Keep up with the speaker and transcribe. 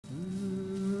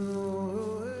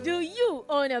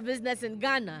own a business in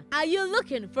Ghana? Are you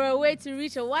looking for a way to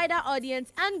reach a wider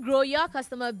audience and grow your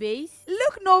customer base?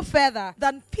 Look no further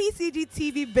than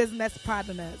Pcgtv Business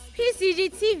Partners.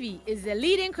 Pcgtv is the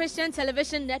leading Christian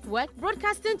television network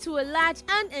broadcasting to a large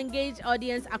and engaged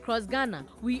audience across Ghana.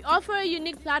 We offer a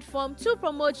unique platform to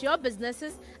promote your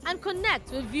businesses and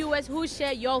connect with viewers who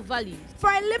share your values. For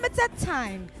a limited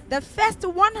time, the first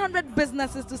 100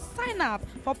 businesses to sign up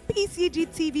for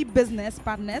Pcgtv Business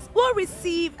Partners will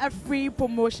receive a free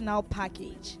promotional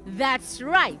package. That's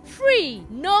right, free,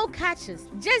 no catches,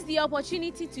 just the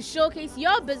opportunity to showcase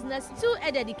your business to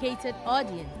a dedicated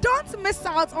audience. Don't miss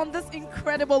out on this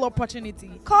incredible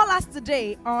opportunity. Call us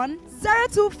today on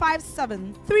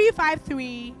 0257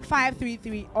 353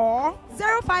 533 or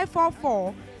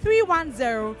 0544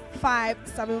 310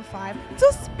 575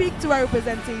 to speak to a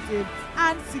representative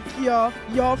and secure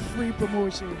your free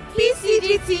promotion.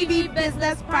 Pcgtv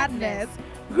Business Partners.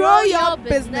 Grow your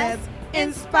business,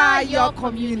 inspire your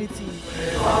community.